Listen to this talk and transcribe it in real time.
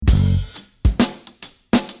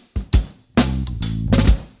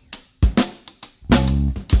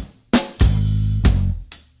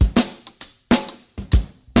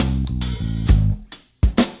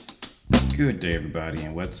Good day, everybody,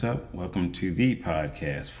 and what's up? Welcome to the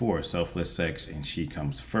podcast for Selfless Sex and She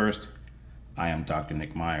Comes First. I am Dr.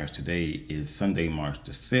 Nick Myers. Today is Sunday, March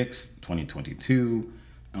the 6th, 2022.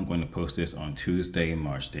 I'm going to post this on Tuesday,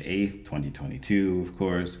 March the 8th, 2022, of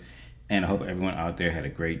course. And I hope everyone out there had a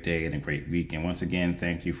great day and a great week. And once again,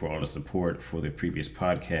 thank you for all the support for the previous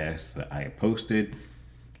podcasts that I have posted.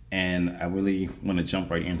 And I really want to jump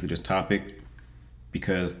right into this topic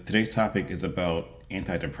because today's topic is about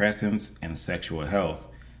antidepressants and sexual health,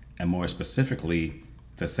 and more specifically,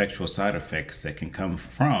 the sexual side effects that can come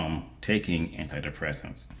from taking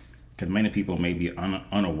antidepressants. Because many people may be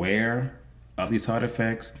unaware of these side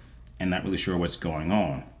effects and not really sure what's going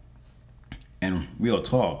on. And real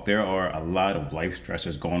talk, there are a lot of life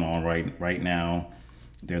stressors going on right now.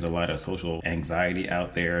 There's a lot of social anxiety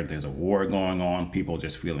out there. There's a war going on, people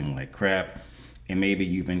just feeling like crap. And maybe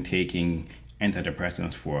you've been taking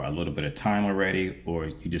antidepressants for a little bit of time already, or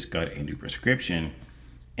you just got a new prescription,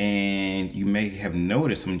 and you may have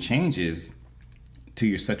noticed some changes to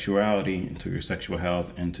your sexuality, and to your sexual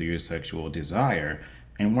health, and to your sexual desire,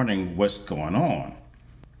 and wondering what's going on.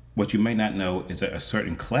 What you may not know is that a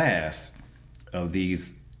certain class of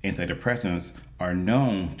these antidepressants are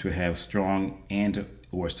known to have strong and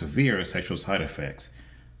or severe sexual side effects.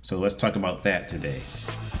 So let's talk about that today.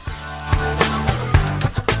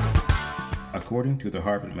 According to the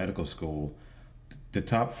Harvard Medical School, the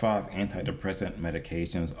top 5 antidepressant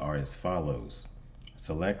medications are as follows: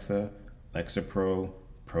 Celexa, Lexapro,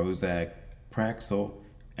 Prozac, Praxil,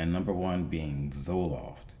 and number 1 being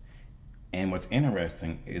Zoloft. And what's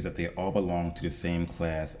interesting is that they all belong to the same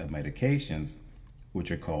class of medications,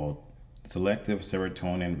 which are called selective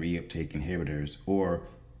serotonin reuptake inhibitors, or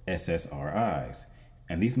SSRIs.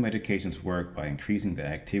 And these medications work by increasing the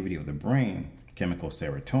activity of the brain chemical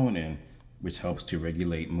serotonin, which helps to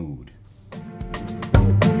regulate mood.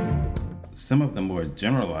 Some of the more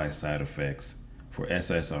generalized side effects for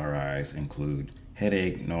SSRIs include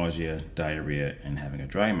headache, nausea, diarrhea, and having a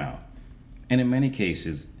dry mouth. And in many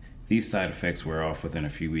cases, these side effects wear off within a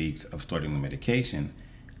few weeks of starting the medication.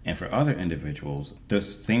 And for other individuals,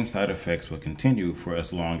 those same side effects will continue for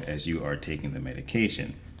as long as you are taking the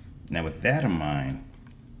medication. Now, with that in mind,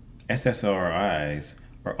 SSRIs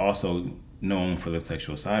are also known for the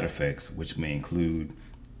sexual side effects, which may include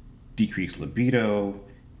decreased libido,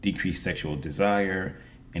 decreased sexual desire,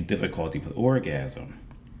 and difficulty with orgasm.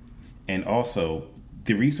 And also,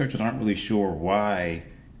 the researchers aren't really sure why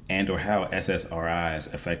and or how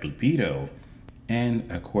SSRIs affect libido. And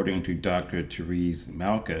according to Dr. Therese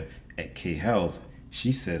Malka at K Health,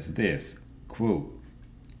 she says this, quote,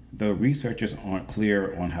 "Though researchers aren't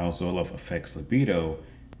clear on how Zoloft affects libido,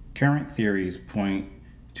 current theories point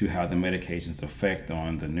to how the medication's effect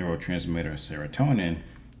on the neurotransmitter serotonin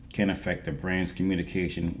can affect the brain's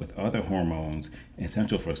communication with other hormones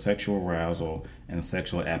essential for sexual arousal and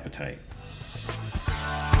sexual appetite."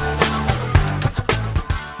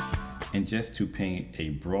 And just to paint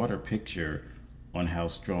a broader picture on how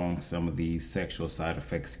strong some of these sexual side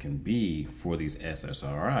effects can be for these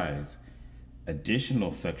SSRIs,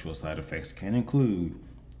 additional sexual side effects can include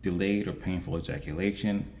delayed or painful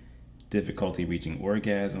ejaculation, difficulty reaching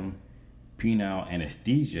orgasm, penile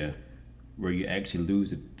anesthesia, where you actually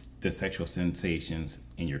lose the sexual sensations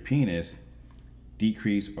in your penis,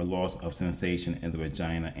 decrease or loss of sensation in the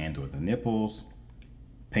vagina and or the nipples,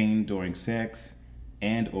 pain during sex,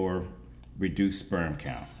 and or reduced sperm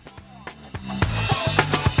count.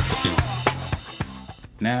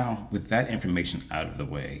 Now, with that information out of the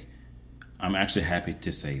way, I'm actually happy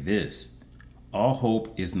to say this: all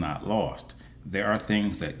hope is not lost. There are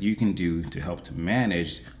things that you can do to help to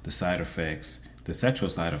manage the side effects, the sexual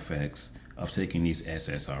side effects of taking these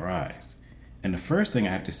SSRIs. And the first thing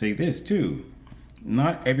I have to say this too: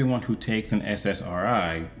 not everyone who takes an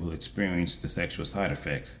SSRI will experience the sexual side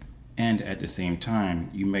effects. And at the same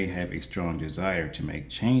time, you may have a strong desire to make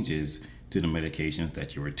changes to the medications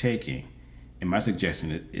that you are taking. And my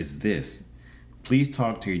suggestion is this: please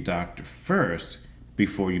talk to your doctor first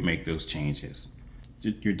before you make those changes.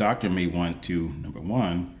 Your doctor may want to, number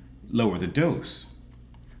 1, lower the dose.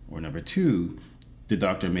 Or number 2, the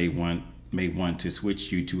doctor may want to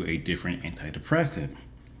switch you to a different antidepressant.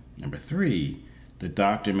 Number 3, the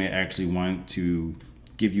doctor may actually want to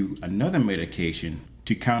give you another medication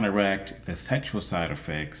to counteract the sexual side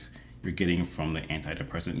effects you're getting from the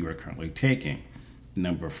antidepressant you are currently taking.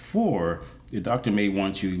 Number 4, the doctor may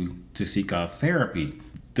want you to seek out therapy.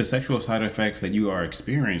 The sexual side effects that you are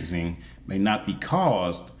experiencing may not be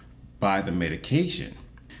caused by the medication.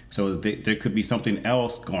 So there could be something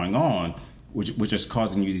else going on which is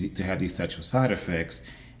causing you to have these sexual side effects.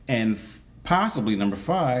 And possibly, number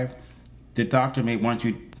 5, the doctor may want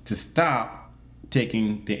you to stop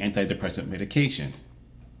taking the antidepressant medication.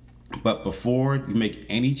 But before you make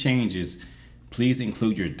any changes, please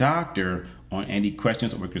include your doctor on any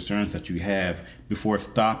questions or concerns that you have before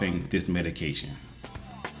stopping this medication.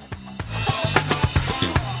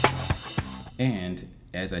 And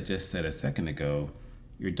as I just said a second ago,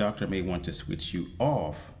 your doctor may want to switch you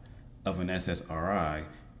off of an SSRI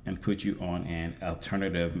and put you on an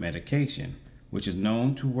alternative medication, which is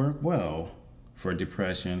known to work well for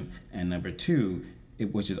depression, and number two,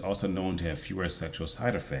 which is also known to have fewer sexual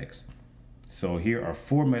side effects. So here are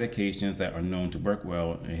 4 medications that are known to work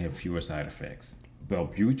well and have fewer side effects: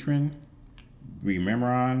 Wellbutrin,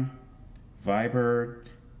 Remeron, Viibryd,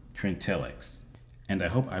 Trintellix. And I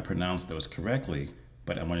hope I pronounced those correctly,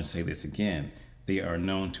 but I want to say this again. They are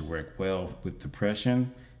known to work well with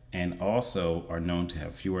depression and also are known to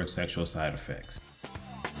have fewer sexual side effects.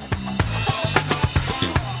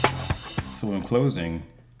 So in closing,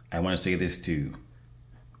 I want to say this too.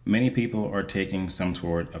 Many people are taking some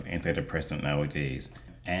sort of antidepressant nowadays,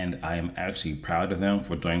 and I am actually proud of them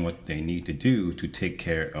for doing what they need to do to take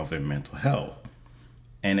care of their mental health.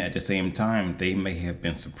 And at the same time, they may have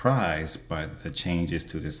been surprised by the changes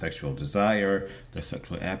to their sexual desire, their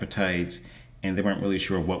sexual appetites, and they weren't really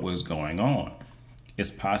sure what was going on.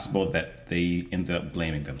 It's possible that they ended up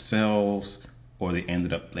blaming themselves, or they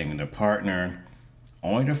ended up blaming their partner,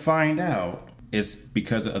 only to find out it's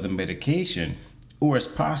because of the medication, or it's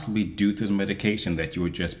possibly due to the medication that you were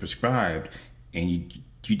just prescribed and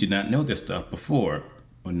you did not know this stuff before,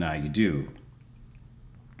 or now you do.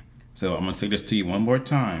 So I'm going to say this to you one more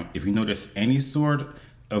time. If you notice any sort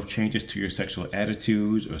of changes to your sexual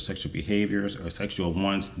attitudes or sexual behaviors or sexual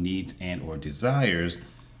wants, needs, and or desires,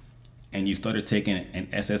 and you started taking an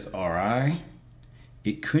SSRI,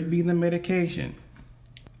 it could be the medication.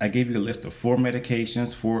 I gave you a list of 4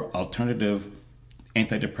 medications, 4 alternative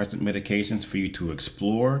antidepressant medications for you to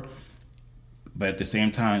explore. But at the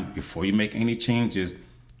same time, before you make any changes,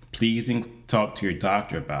 please talk to your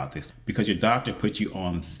doctor about this, because your doctor put you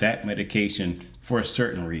on that medication for a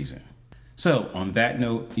certain reason. So on that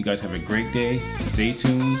note, you guys have a great day. Stay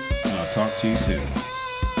tuned, and I'll talk to you soon.